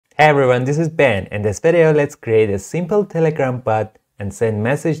Hey everyone, this is Ben. In this video, let's create a simple Telegram bot and send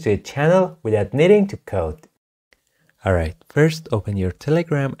message to a channel without needing to code. Alright, first open your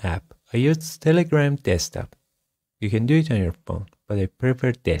Telegram app. I use Telegram desktop. You can do it on your phone, but I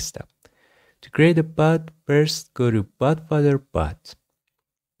prefer desktop. To create a bot, first go to botfodder bot.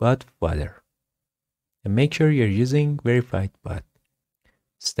 Botfodder. And make sure you're using verified bot.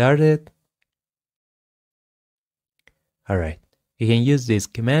 Start it. Alright. You can use these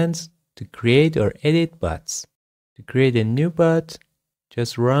commands to create or edit bots. To create a new bot,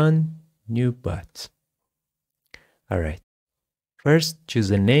 just run new bot. Alright. First,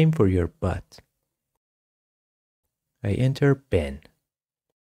 choose a name for your bot. I enter Ben.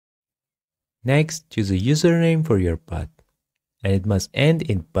 Next, choose a username for your bot. And it must end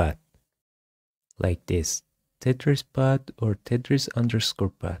in bot. Like this, Tetris bot or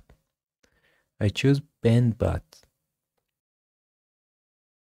Tetris_bot. I choose Ben bot.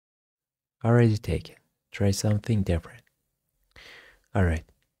 Already taken. Try something different. Alright.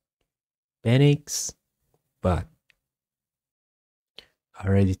 Benix bot.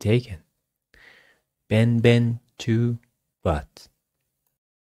 Already taken. Ben2 bot.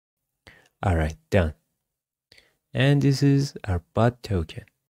 Alright, done. And this is our bot token.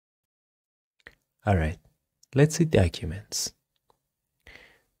 Alright, let's see documents.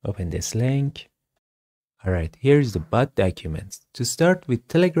 Open this link. Alright, here's the bot documents. To start with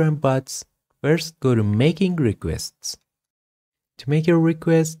Telegram bots, first go to making requests. To make your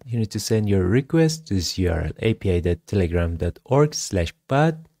request, you need to send your request to this URL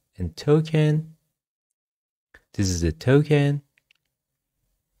api.telegram.org/bot and token. This is the token.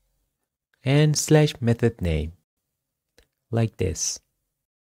 And /method name. Like this.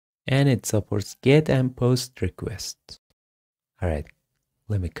 And it supports get and post requests. Alright,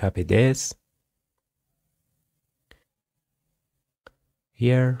 let me copy this.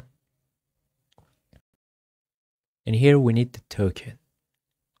 Here. And here we need the token.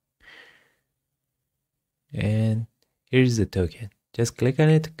 And here's the token. Just click on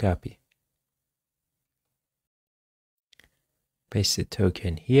it to copy. Paste the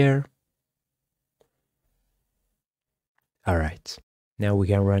token here. Alright. Now we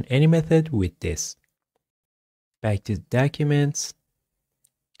can run any method with this. Back to documents.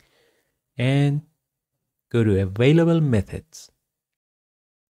 And go to available methods.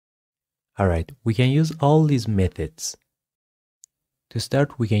 Alright, we can use all these methods. To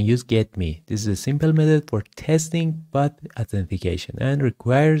start, we can use getMe. This is a simple method for testing bot authentication and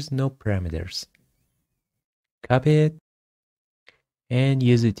requires no parameters. Copy it and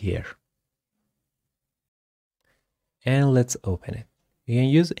use it here. And let's open it. You can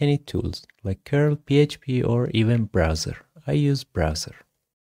use any tools like curl, PHP, or even browser. I use browser.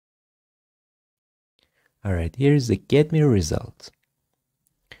 Alright, here is the getMe result.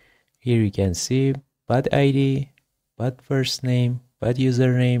 Here you can see bot ID, bot first name, bot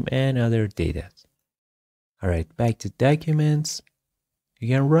username, and other data. Alright, back to documents. You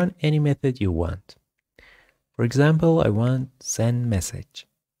can run any method you want. For example, I want send message.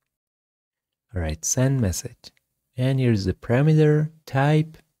 Alright, send message. And here's the parameter,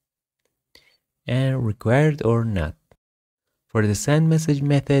 type, and required or not. For the send message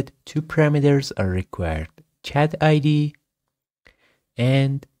method, two parameters are required, chat ID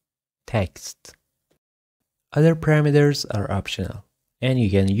and text. Other parameters are optional, and you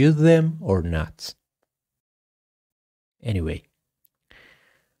can use them or not. Anyway,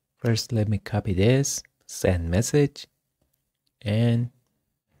 first let me copy this, send message, and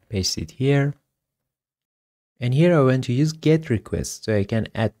paste it here. And here I want to use get request, so I can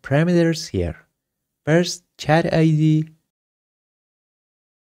add parameters here. First, chat ID,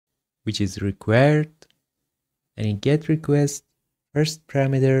 which is required, and in get request, first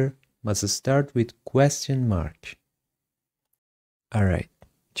parameter must start with question mark. Alright,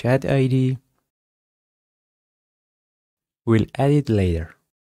 chat ID. We'll add it later.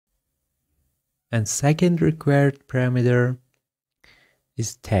 And second required parameter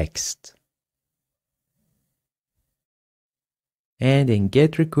is text. And in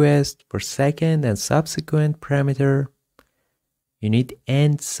get request, for second and subsequent parameter, you need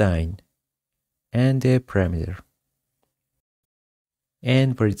and sign and a parameter.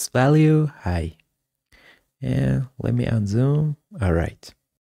 And for its value, high. And let me unzoom. Alright.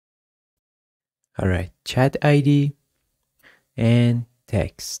 Alright, chat ID and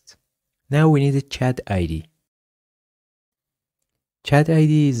text. Now we need a chat ID. Chat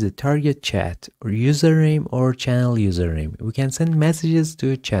ID is the target chat or username or channel username. We can send messages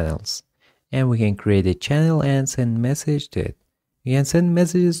to channels. And we can create a channel and send message to it. You can send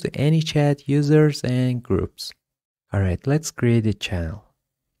messages to any chat, users, and groups. Alright, let's create a channel.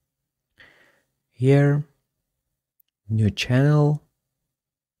 here, new channel,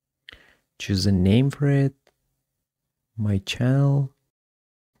 choose a name for it, my channel,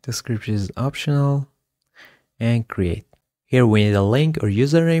 description is optional, and create. Here we need a link or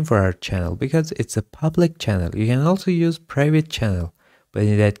username for our channel because it's a public channel. You can also use private channel, but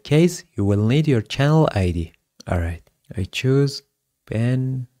in that case, you will need your channel ID. Alright, I choose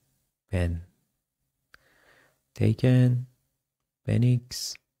Ben Taken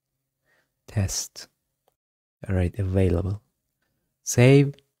Benix Test. Alright, available.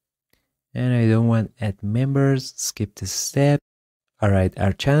 Save. And I don't want add members, skip this step. Alright,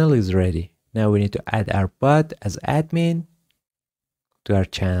 our channel is ready. Now we need to add our bot as admin to our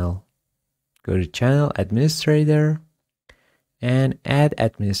channel. Go to channel administrator and add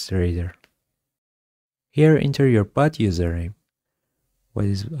administrator. Here enter your bot username. What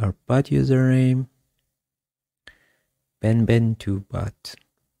is our bot username? Ben2bot.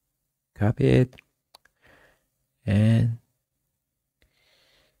 Copy it and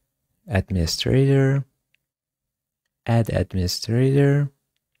administrator, add administrator,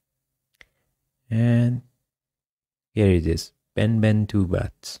 and here it is,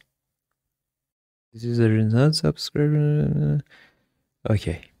 Ben2bot. This is a result subscriber.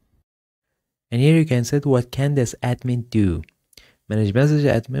 Okay. And here you can set what can this admin do. Manage message,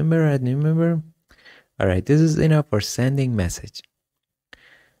 add member, add new member. Alright, this is enough for sending message.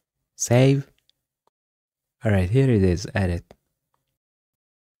 Save. Alright, here it is, added.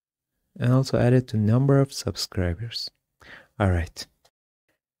 And also added to number of subscribers. Alright.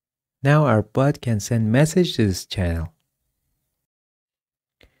 Now our bot can send message to this channel.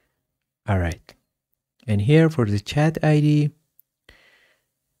 Alright. And here for the chat ID,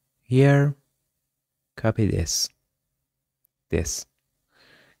 here, copy this.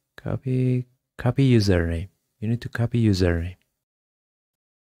 Copy username. You need to copy username.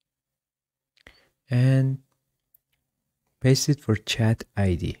 And paste it for chat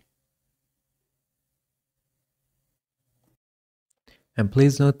ID. And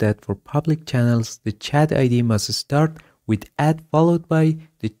please note that for public channels, the chat ID must start with @ followed by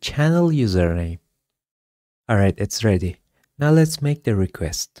the channel username. Alright, it's ready. Now let's make the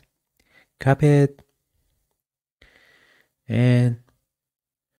request. Copy it. And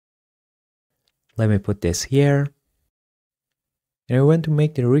let me put this here. And I want to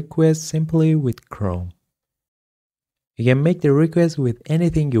make the request simply with Chrome. You can make the request with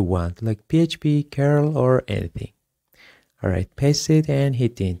anything you want, like PHP, curl, or anything. Alright, paste it and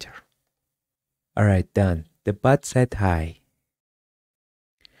hit enter. Alright, done. The bot said hi.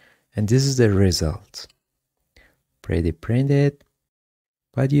 And this is the result. Pretty printed,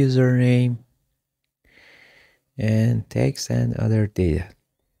 bot username, and text and other data.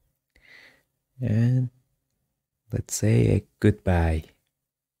 And let's say a goodbye.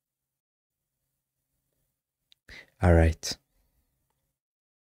 Alright.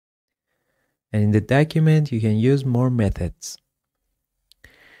 And in the document, you can use more methods.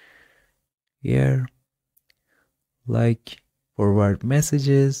 Here, like forward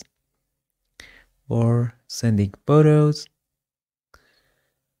messages or sending photos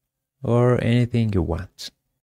or anything you want.